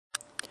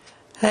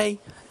Hey,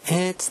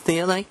 it's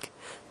Thea Lake.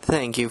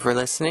 Thank you for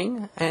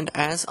listening, and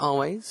as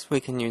always, we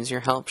can use your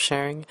help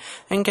sharing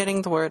and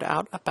getting the word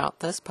out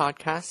about this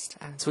podcast,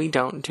 as we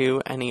don't do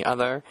any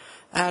other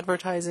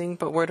advertising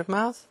but word of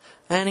mouth.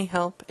 Any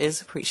help is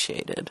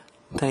appreciated.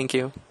 Thank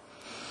you.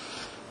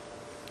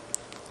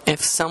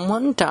 If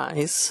someone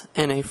dies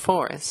in a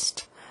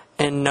forest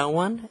and no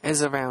one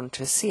is around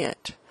to see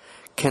it,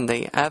 can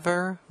they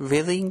ever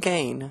really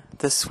gain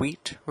the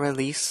sweet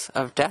release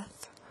of death?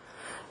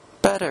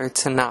 Better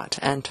to not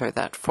enter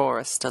that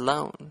forest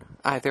alone,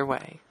 either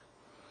way.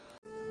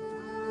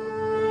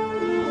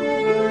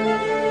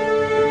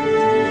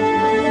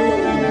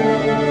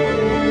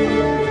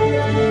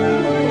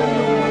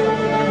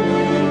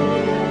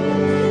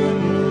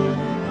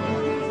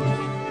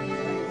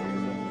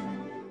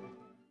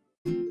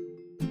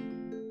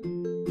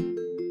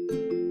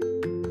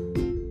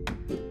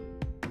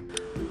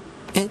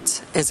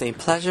 It is a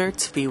pleasure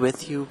to be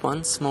with you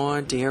once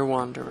more, dear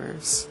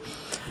wanderers.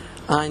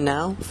 I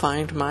now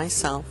find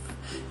myself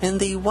in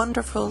the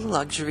wonderful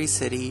luxury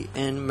city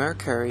in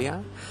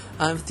Mercuria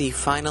of the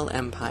Final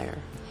Empire.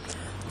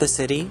 The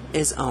city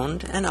is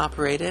owned and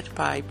operated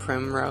by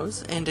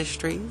Primrose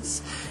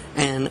Industries,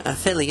 an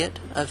affiliate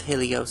of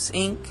Helios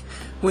Inc.,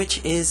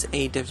 which is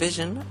a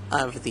division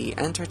of the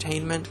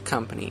entertainment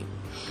company.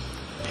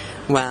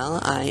 While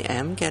I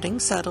am getting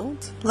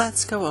settled,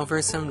 let's go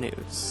over some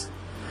news.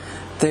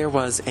 There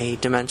was a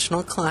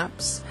dimensional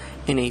collapse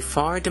in a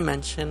far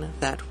dimension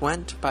that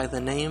went by the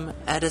name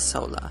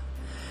Edisola.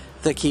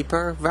 The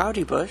keeper,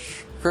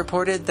 Rowdybush,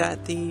 reported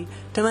that the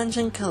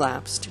dimension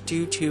collapsed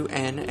due to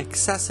an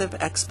excessive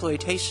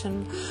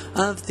exploitation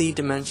of the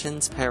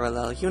dimension's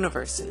parallel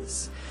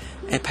universes.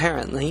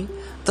 Apparently,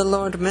 the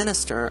Lord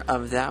Minister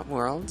of that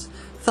world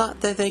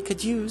thought that they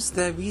could use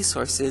the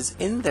resources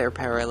in their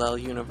parallel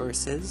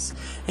universes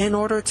in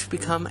order to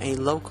become a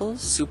local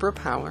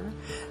superpower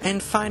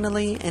and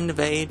finally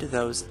invade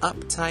those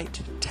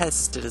uptight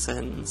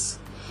citizens.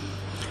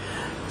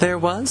 There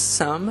was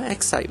some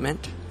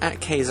excitement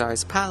at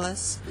Khazar's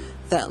palace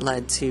that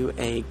led to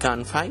a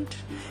gunfight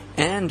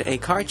and a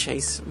car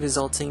chase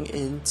resulting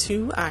in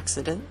 2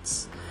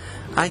 accidents.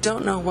 I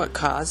don't know what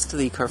caused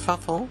the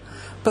kerfuffle,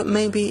 but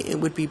maybe it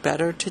would be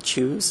better to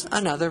choose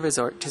another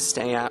resort to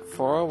stay at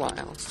for a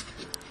while.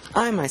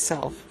 I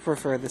myself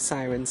prefer the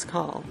Siren's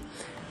Call.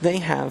 They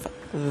have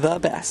the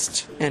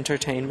best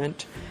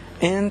entertainment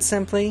and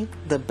simply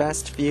the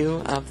best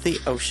view of the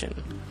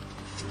ocean.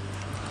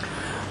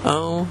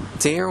 Oh,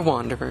 dear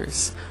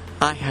wanderers,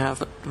 I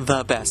have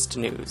the best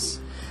news.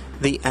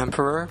 The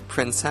Emperor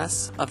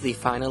Princess of the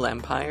Final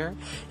Empire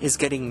is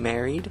getting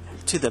married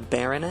to the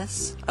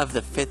Baroness of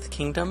the 5th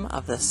Kingdom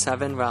of the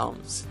 7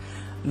 Realms.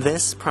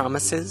 This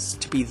promises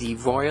to be the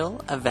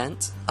royal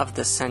event of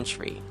the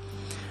century.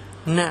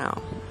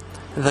 Now,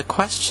 the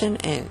question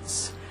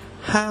is,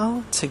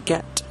 how to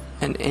get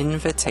an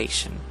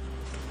invitation?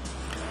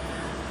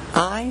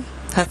 I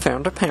have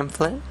found a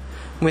pamphlet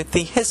with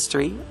the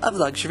history of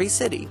Luxury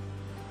City.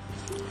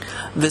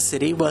 The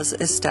city was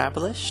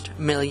established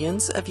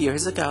millions of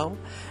years ago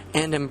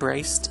and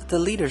embraced the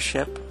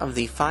leadership of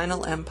the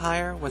Final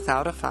Empire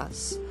without a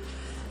fuss,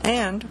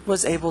 and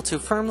was able to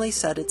firmly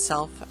set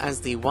itself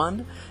as the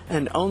one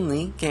and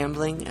only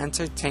gambling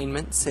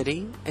entertainment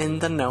city in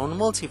the known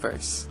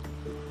multiverse.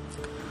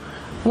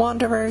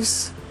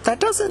 Wanderers, that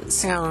doesn't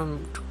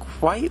sound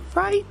quite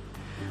right,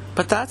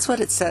 but that's what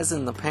it says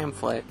in the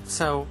pamphlet,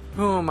 so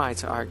who am I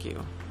to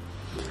argue?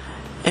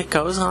 It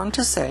goes on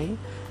to say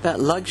that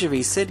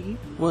Luxury City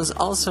was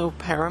also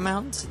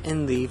paramount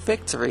in the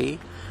victory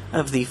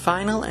of the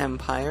Final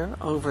Empire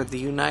over the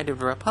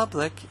United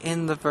Republic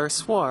in the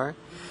Verse War,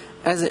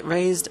 as it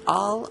raised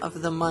all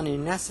of the money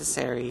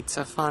necessary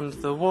to fund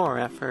the war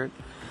effort,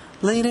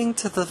 leading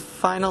to the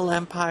Final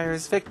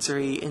Empire's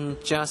victory in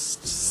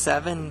just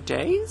 7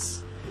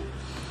 days?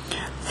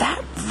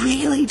 That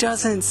really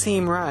doesn't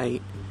seem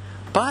right,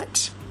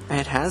 but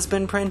it has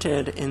been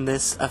printed in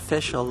this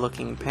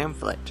official-looking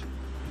pamphlet.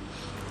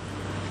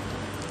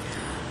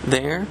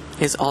 There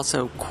is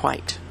also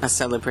quite a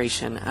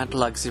celebration at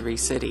Luxury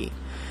City.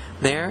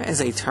 There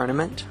is a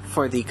tournament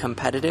for the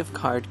competitive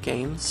card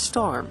game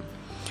Storm.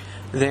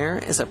 There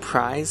is a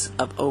prize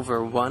of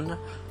over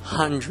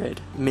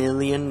 100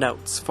 million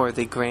notes for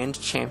the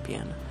grand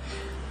champion.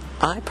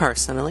 I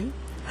personally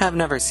have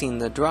never seen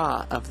the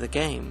draw of the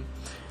game,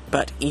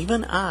 but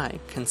even I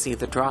can see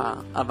the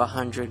draw of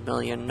 100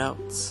 million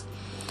notes.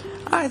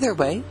 Either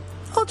way,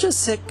 I'll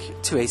just stick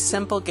to a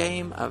simple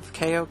game of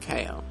KO.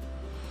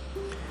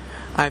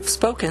 I've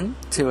spoken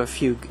to a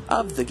few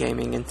of the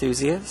gaming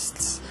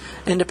enthusiasts,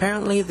 and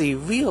apparently the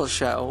real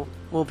show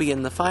will be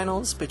in the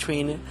finals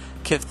between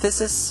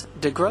Kifthyssus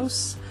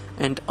DeGrosse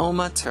and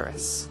Oma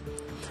Turris.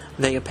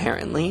 They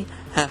apparently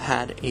have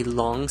had a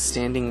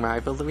long-standing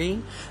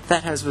rivalry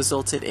that has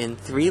resulted in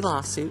 3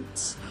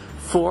 lawsuits,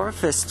 4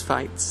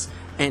 fistfights,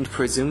 and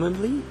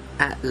presumably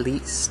at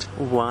least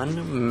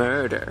 1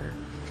 murder.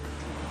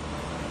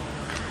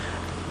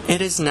 It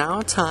is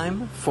now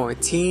time for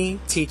T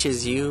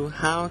Teaches You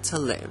How to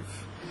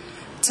Live.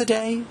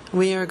 Today,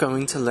 we are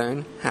going to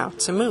learn how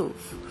to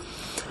move.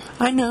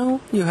 I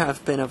know you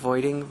have been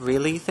avoiding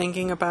really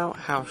thinking about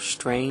how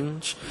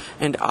strange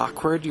and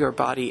awkward your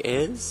body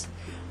is,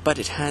 but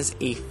it has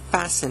a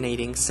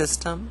fascinating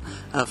system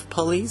of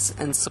pulleys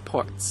and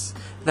supports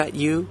that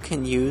you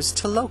can use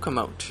to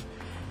locomote.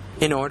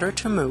 In order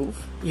to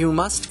move, you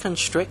must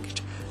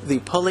constrict the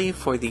pulley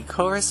for the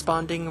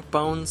corresponding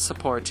bone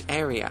support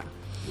area.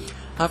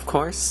 Of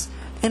course,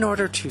 in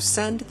order to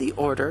send the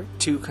order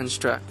to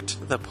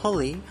construct the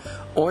pulley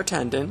or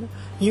tendon,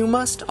 you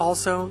must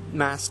also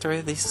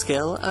master the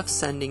skill of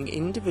sending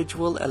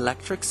individual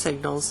electric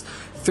signals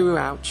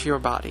throughout your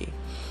body.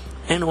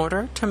 In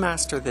order to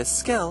master this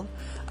skill,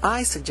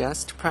 I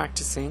suggest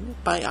practicing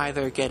by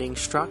either getting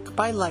struck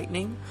by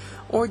lightning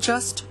or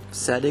just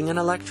setting an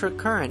electric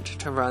current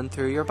to run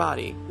through your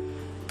body.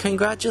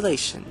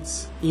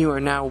 Congratulations! You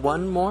are now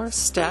one more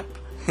step,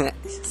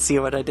 see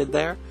what I did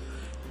there?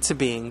 To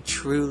being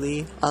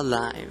truly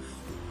alive.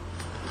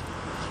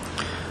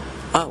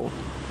 Oh,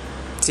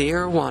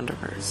 dear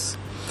wanderers,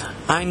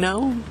 I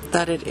know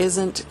that it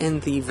isn't in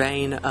the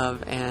vein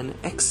of an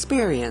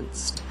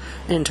experienced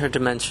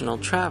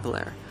interdimensional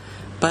traveler,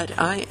 but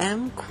I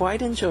am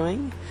quite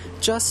enjoying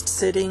just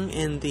sitting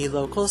in the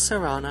local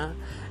Sarana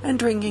and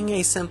drinking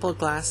a simple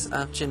glass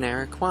of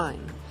generic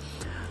wine.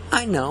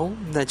 I know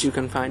that you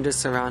can find a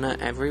Sarana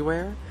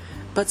everywhere,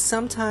 but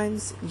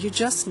sometimes you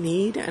just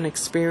need an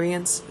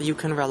experience you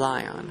can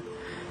rely on.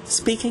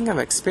 Speaking of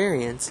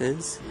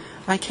experiences,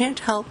 I can't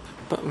help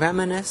but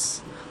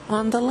reminisce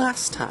on the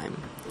last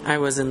time I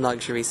was in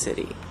Luxury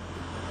City.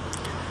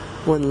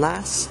 When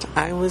last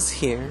I was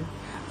here,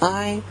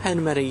 I had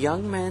met a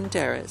young man,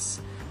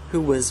 Darius,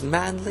 who was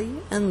madly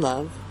in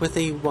love with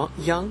a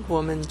young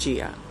woman,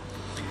 Gia.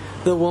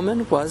 The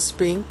woman was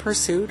being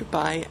pursued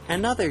by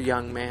another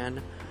young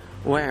man,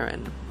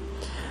 Warren.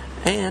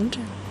 And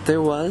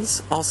there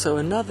was also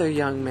another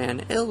young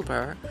man,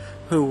 Ilber,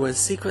 who was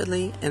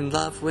secretly in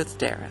love with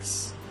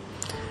Darius.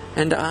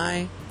 And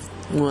I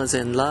was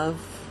in love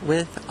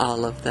with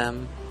all of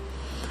them.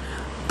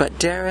 But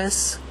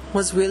Darius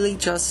was really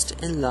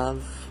just in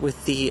love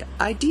with the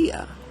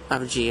idea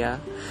of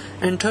Gia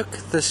and took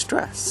the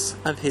stress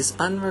of his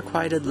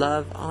unrequited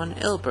love on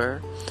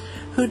Ilber,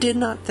 who did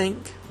not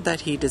think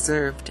that he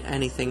deserved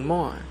anything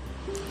more.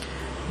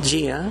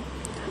 Gia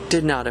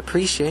did not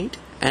appreciate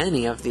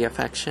any of the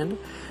affection,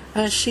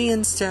 as she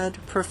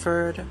instead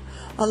preferred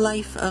a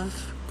life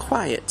of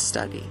quiet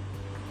study.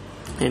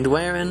 And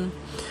Warren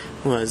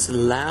was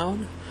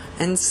loud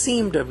and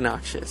seemed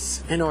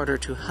obnoxious in order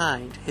to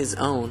hide his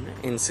own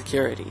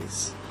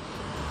insecurities.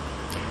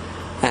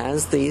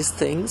 As these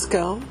things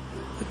go,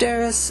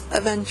 Darius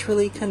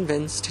eventually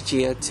convinced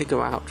Gia to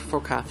go out for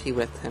coffee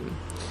with him,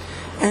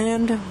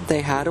 and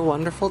they had a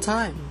wonderful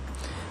time.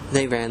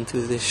 They ran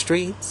through the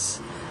streets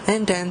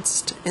and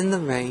danced in the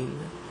rain.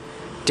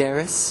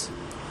 Darius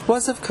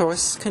was of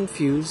course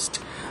confused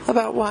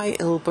about why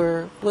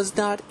Ilber was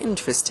not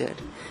interested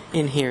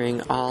in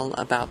hearing all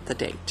about the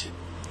date.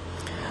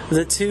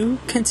 The two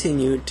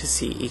continued to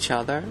see each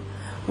other,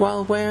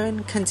 while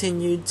Warren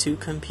continued to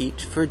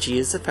compete for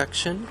Gia's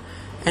affection,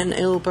 and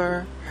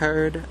Ilber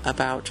heard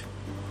about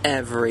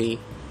every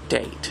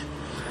date.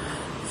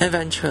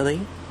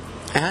 Eventually,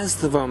 as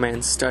the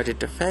romance started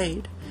to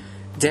fade,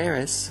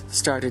 Darius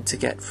started to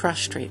get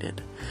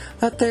frustrated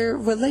that their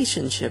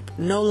relationship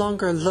no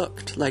longer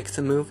looked like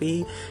the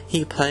movie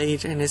he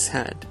played in his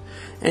head,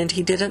 and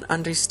he didn't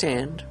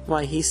understand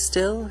why he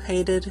still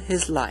hated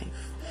his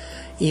life,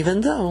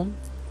 even though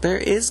there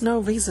is no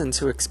reason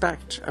to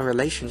expect a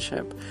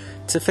relationship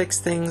to fix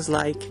things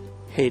like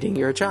hating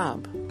your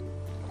job.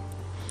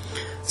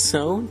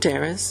 So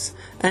Darius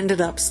ended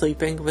up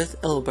sleeping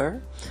with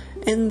Ilber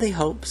in the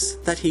hopes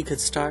that he could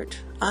start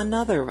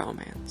another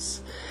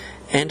romance.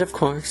 And of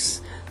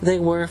course, they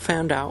were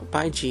found out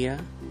by Gia.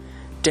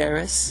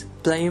 Darius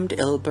blamed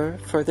Ilber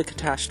for the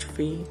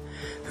catastrophe,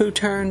 who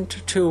turned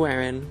to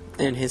Warren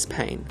in his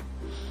pain.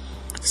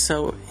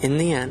 So, in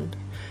the end,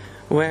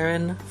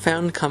 Warren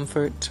found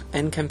comfort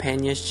and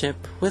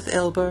companionship with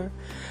Ilber,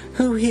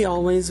 who he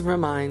always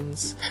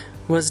reminds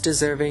was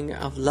deserving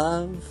of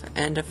love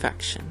and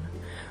affection,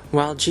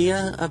 while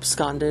Gia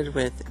absconded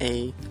with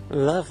a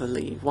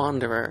lovely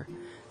wanderer.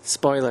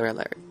 Spoiler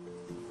alert,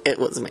 it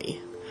was me.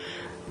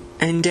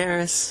 And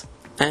Darius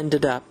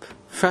ended up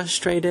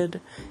frustrated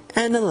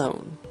and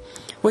alone,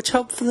 which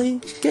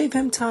hopefully gave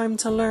him time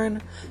to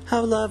learn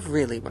how love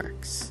really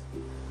works.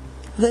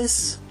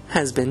 This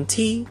has been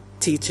T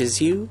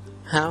Teaches You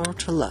How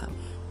to Love.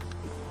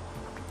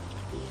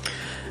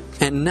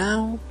 And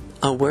now,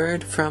 a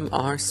word from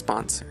our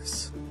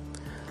sponsors.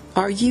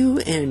 Are you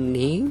in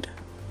need?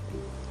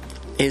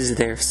 Is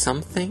there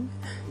something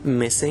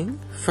missing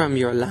from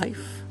your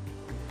life?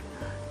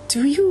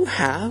 Do you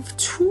have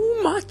too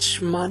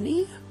much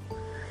money?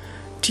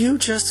 Do you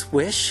just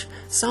wish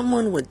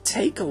someone would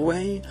take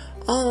away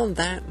all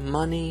that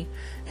money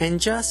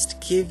and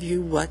just give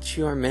you what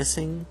you're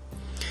missing?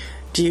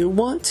 Do you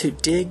want to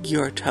dig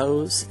your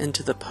toes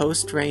into the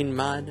post-rain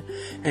mud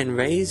and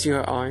raise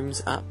your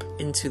arms up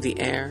into the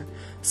air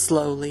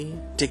slowly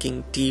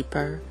digging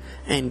deeper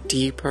and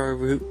deeper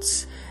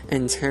roots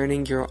and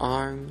turning your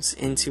arms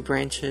into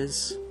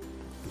branches.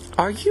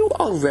 Are you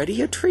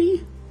already a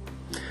tree?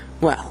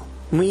 Well,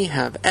 we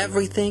have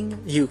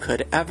everything you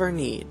could ever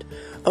need.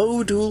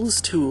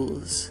 O'Doul's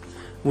Tools.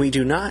 We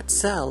do not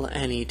sell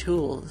any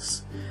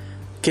tools.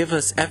 Give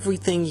us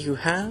everything you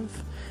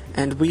have,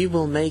 and we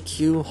will make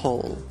you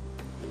whole.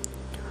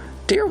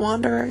 Dear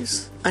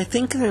Wanderers, I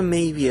think there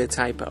may be a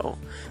typo,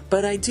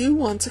 but I do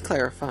want to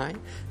clarify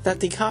that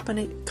the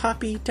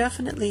copy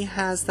definitely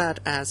has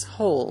that as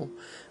whole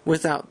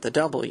without the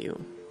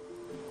W.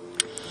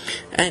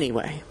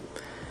 Anyway,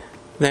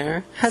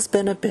 there has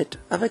been a bit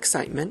of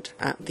excitement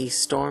at the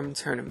Storm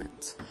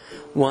Tournament.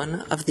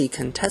 One of the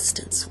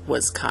contestants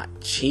was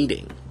caught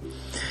cheating.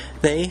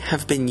 They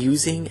have been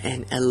using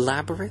an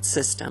elaborate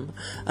system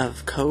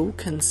of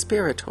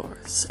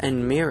co-conspirators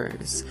and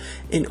mirrors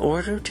in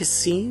order to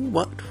see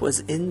what was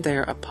in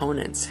their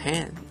opponent's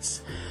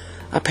hands.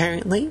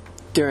 Apparently,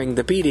 during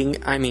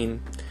the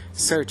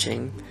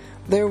searching,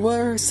 there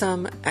were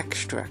some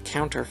extra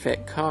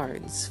counterfeit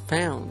cards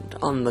found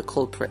on the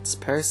culprit's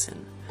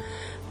person.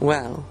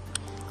 Well,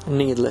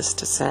 needless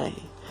to say,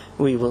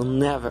 we will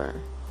never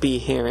be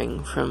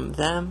hearing from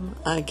them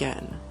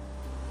again.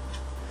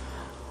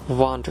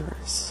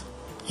 Wanderers,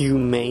 you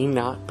may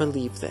not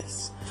believe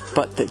this,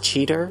 but the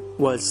cheater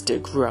was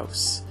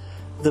DeGrosse.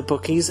 The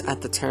bookies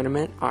at the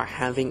tournament are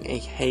having a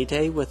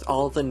heyday with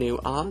all the new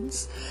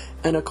odds,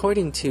 and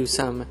according to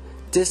some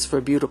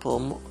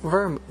disreputable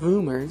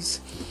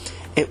rumors,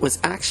 it was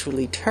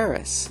actually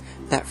Turris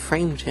that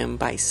framed him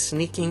by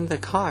sneaking the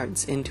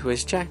cards into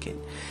his jacket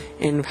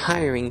and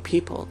hiring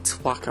people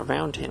to walk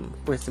around him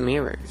with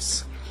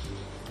mirrors.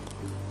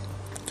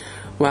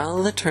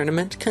 While the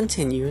tournament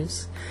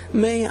continues,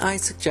 may I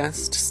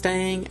suggest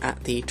staying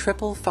at the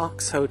Triple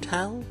Fox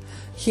Hotel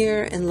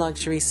here in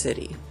Luxury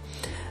City.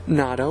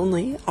 Not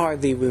only are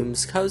the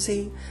rooms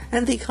cozy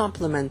and the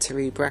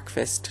complimentary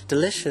breakfast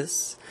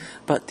delicious,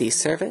 but the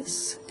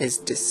service is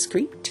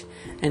discreet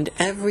and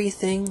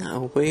everything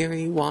a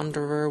weary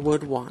wanderer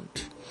would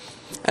want.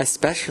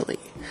 Especially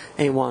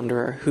a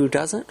wanderer who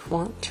doesn't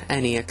want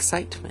any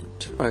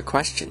excitement or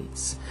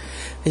questions.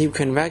 You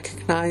can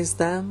recognize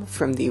them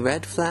from the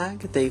red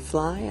flag they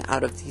fly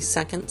out of the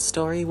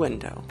second-story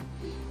window.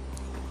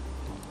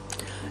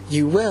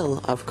 You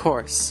will, of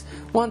course,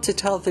 want to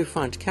tell the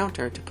front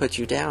counter to put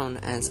you down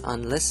as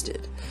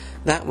unlisted.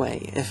 That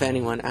way, if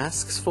anyone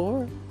asks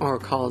for or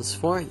calls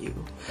for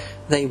you,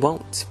 they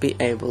won't be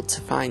able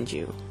to find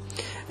you.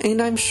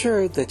 And I'm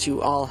sure that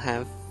you all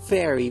have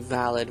very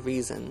valid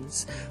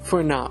reasons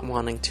for not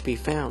wanting to be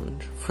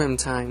found from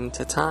time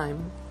to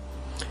time.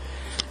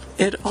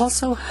 It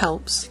also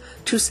helps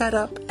to set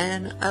up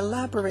an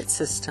elaborate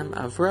system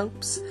of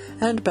ropes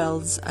and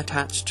bells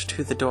attached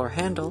to the door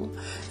handle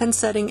and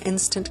setting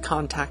instant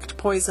contact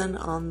poison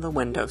on the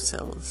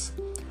windowsills,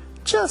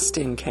 just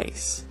in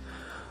case.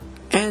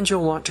 And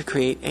you'll want to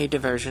create a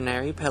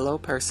diversionary pillow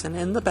person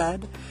in the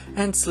bed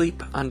and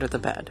sleep under the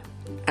bed,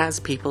 as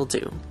people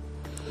do.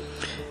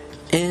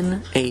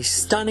 In a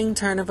stunning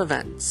turn of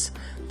events,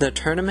 the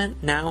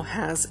tournament now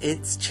has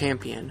its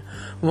champion,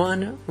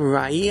 one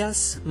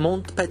Raias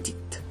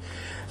Montpetit.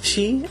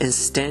 She is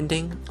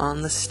standing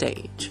on the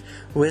stage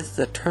with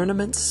the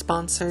tournament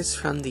sponsors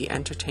from the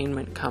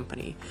entertainment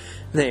company.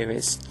 There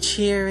is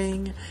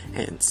cheering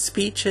and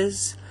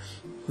speeches.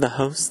 The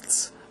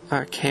hosts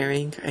are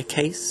carrying a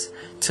case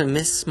to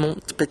Miss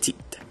Montpetit.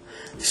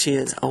 She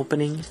is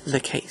opening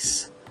the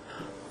case.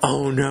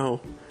 Oh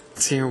no,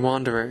 dear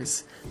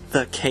wanderers,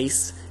 the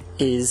case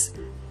is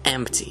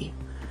empty.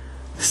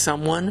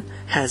 Someone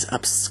has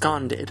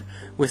absconded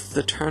with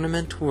the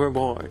tournament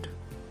reward.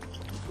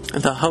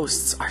 The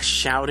hosts are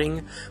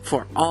shouting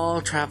for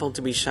all travel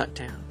to be shut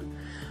down.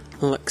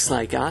 Looks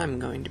like I'm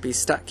going to be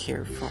stuck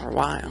here for a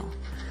while.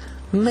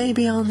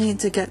 Maybe I'll need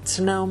to get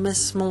to know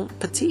Miss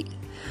Montpetit.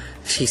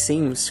 She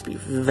seems to be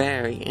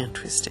very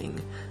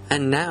interesting,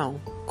 and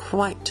now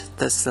quite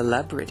the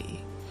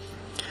celebrity.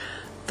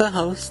 The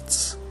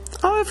hosts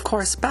are of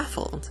course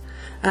baffled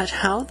at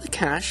how the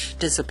cash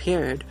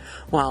disappeared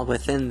while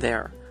within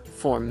their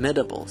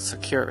formidable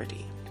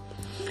security.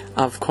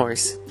 Of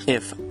course,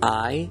 if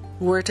I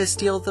were to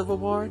steal the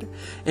reward,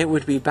 it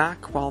would be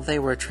back while they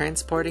were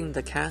transporting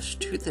the cash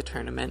to the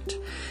tournament,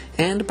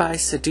 and by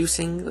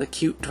seducing the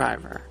cute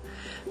driver,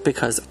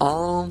 because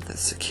all the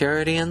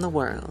security in the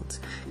world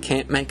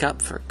can't make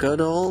up for good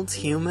old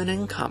human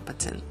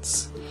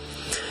incompetence.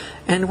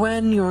 And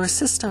when your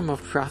system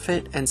of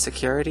profit and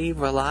security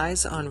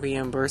relies on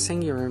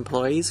reimbursing your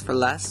employees for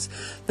less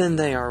than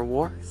they are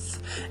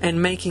worth,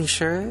 and making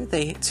sure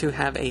to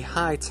have a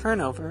high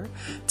turnover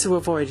to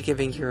avoid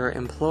giving your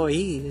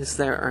employees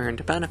their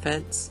earned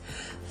benefits,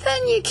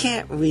 then you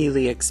can't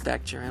really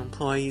expect your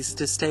employees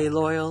to stay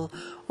loyal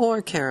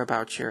or care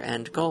about your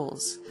end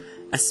goals,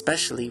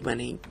 especially when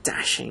a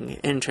dashing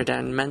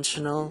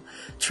interdimensional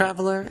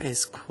traveler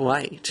is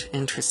quite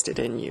interested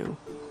in you.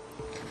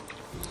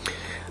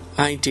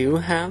 I do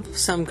have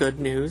some good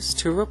news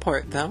to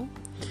report, though.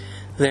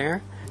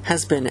 There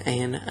has been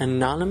an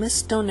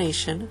anonymous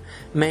donation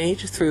made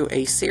through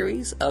a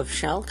series of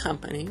shell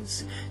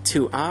companies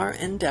to our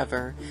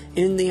endeavor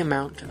in the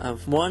amount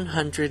of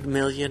 100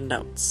 million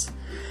notes.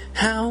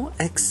 How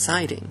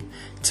exciting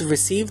to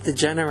receive the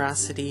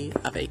generosity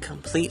of a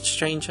complete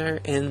stranger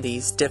in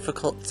these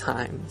difficult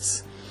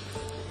times.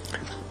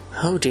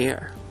 Oh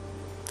dear.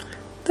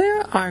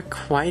 There are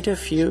quite a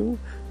few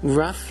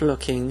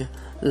rough-looking,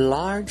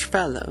 large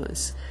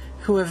fellows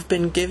who have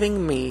been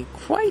giving me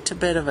quite a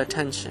bit of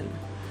attention.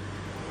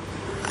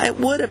 It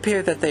would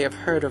appear that they have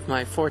heard of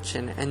my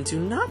fortune and do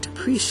not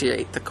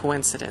appreciate the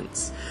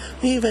coincidence,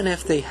 even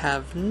if they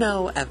have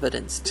no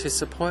evidence to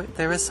support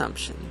their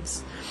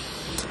assumptions.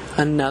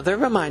 Another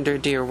reminder,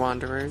 dear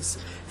wanderers,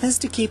 is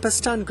to keep a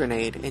stun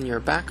grenade in your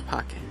back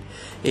pocket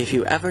if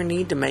you ever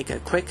need to make a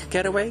quick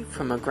getaway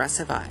from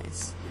aggressive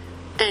eyes.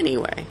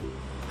 Anyway,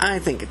 I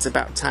think it's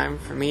about time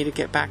for me to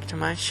get back to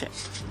my ship.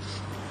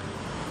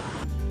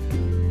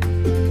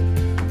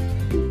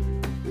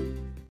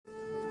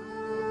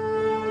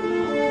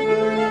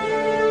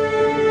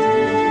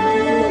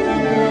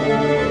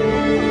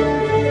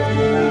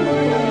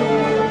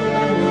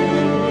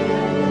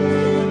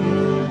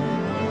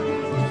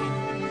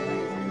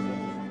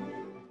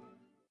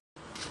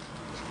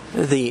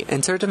 The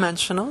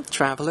Interdimensional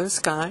Traveler's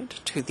Guide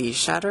to the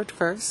Shattered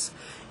Verse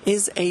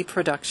is a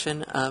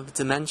production of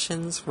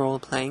Dimensions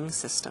Role-Playing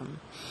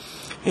System.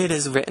 It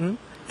is written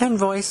and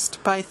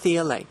voiced by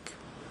Thea Lake.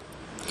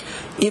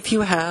 If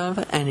you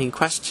have any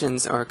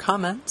questions or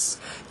comments,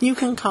 you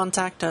can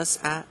contact us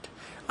at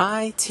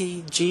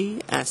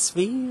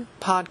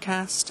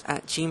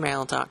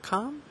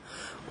itgsvpodcast@gmail.com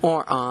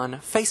or on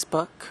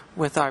Facebook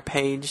with our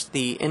page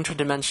The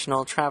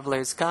Interdimensional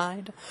Traveler's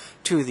Guide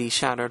to the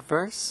Shattered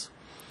Verse.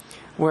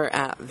 We're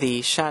at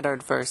the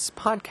Shattered Verse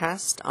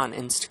Podcast on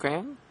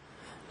Instagram,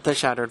 the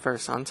Shattered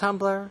Verse on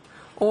Tumblr,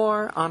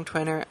 or on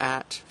Twitter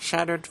at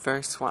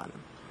ShatteredVerse1.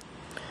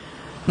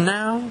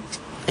 Now,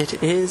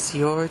 it is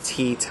your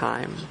tea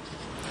time.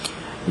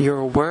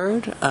 Your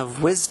word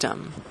of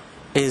wisdom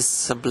is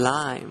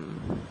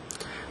sublime.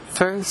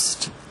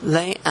 First,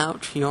 lay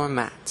out your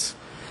mat.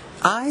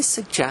 I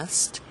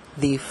suggest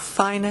the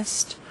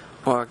finest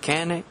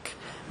organic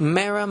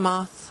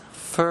Maramoth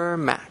fur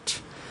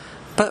mat.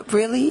 But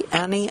really,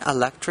 any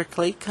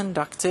electrically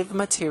conductive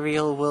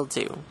material will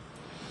do.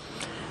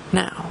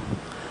 Now,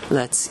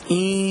 let's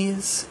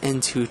ease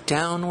into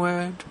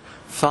downward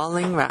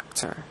falling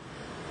raptor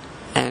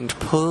and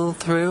pull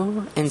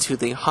through into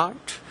the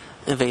heart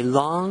of a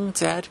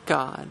long-dead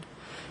god,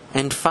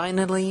 and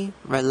finally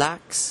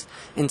relax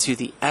into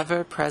the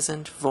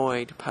ever-present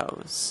void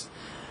pose.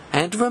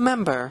 And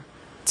remember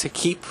to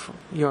keep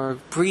your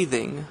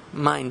breathing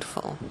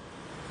mindful.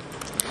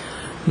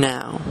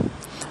 Now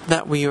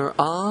that we are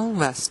all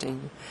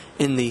resting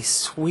in the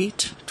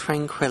sweet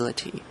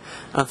tranquility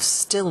of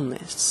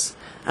stillness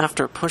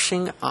after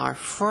pushing our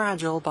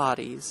fragile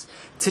bodies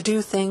to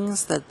do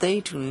things that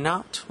they do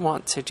not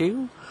want to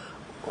do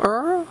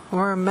or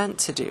were meant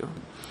to do,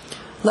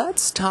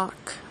 let's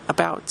talk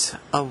about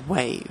a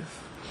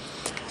wave.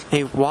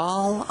 A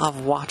wall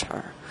of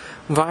water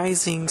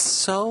rising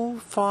so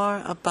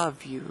far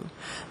above you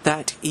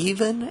that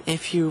even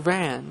if you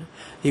ran,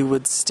 you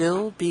would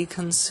still be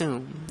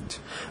consumed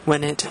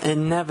when it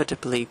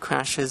inevitably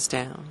crashes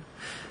down.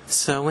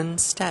 So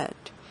instead,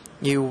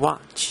 you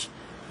watch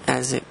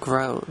as it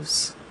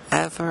grows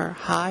ever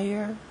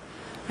higher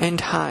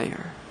and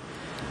higher.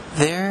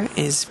 There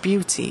is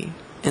beauty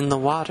in the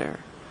water,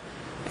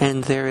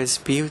 and there is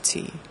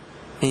beauty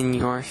in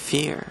your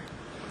fear.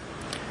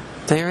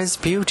 There is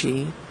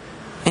beauty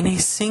in a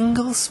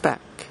single speck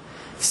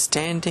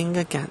standing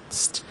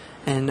against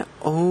an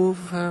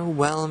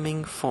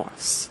overwhelming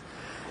force.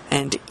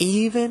 And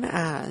even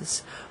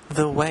as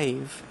the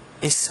wave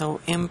is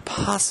so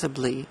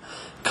impossibly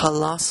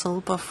colossal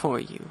before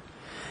you,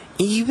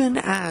 even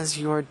as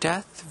your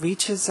death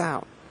reaches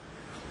out,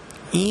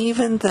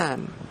 even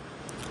then,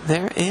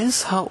 there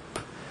is hope.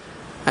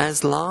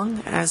 As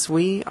long as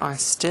we are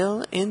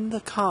still in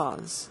the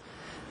cause,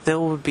 there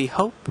will be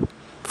hope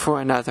for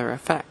another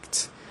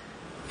effect.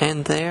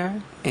 And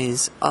there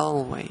is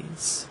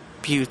always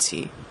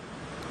beauty.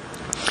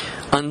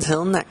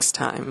 Until next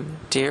time,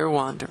 dear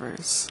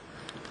wanderers,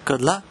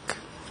 good luck.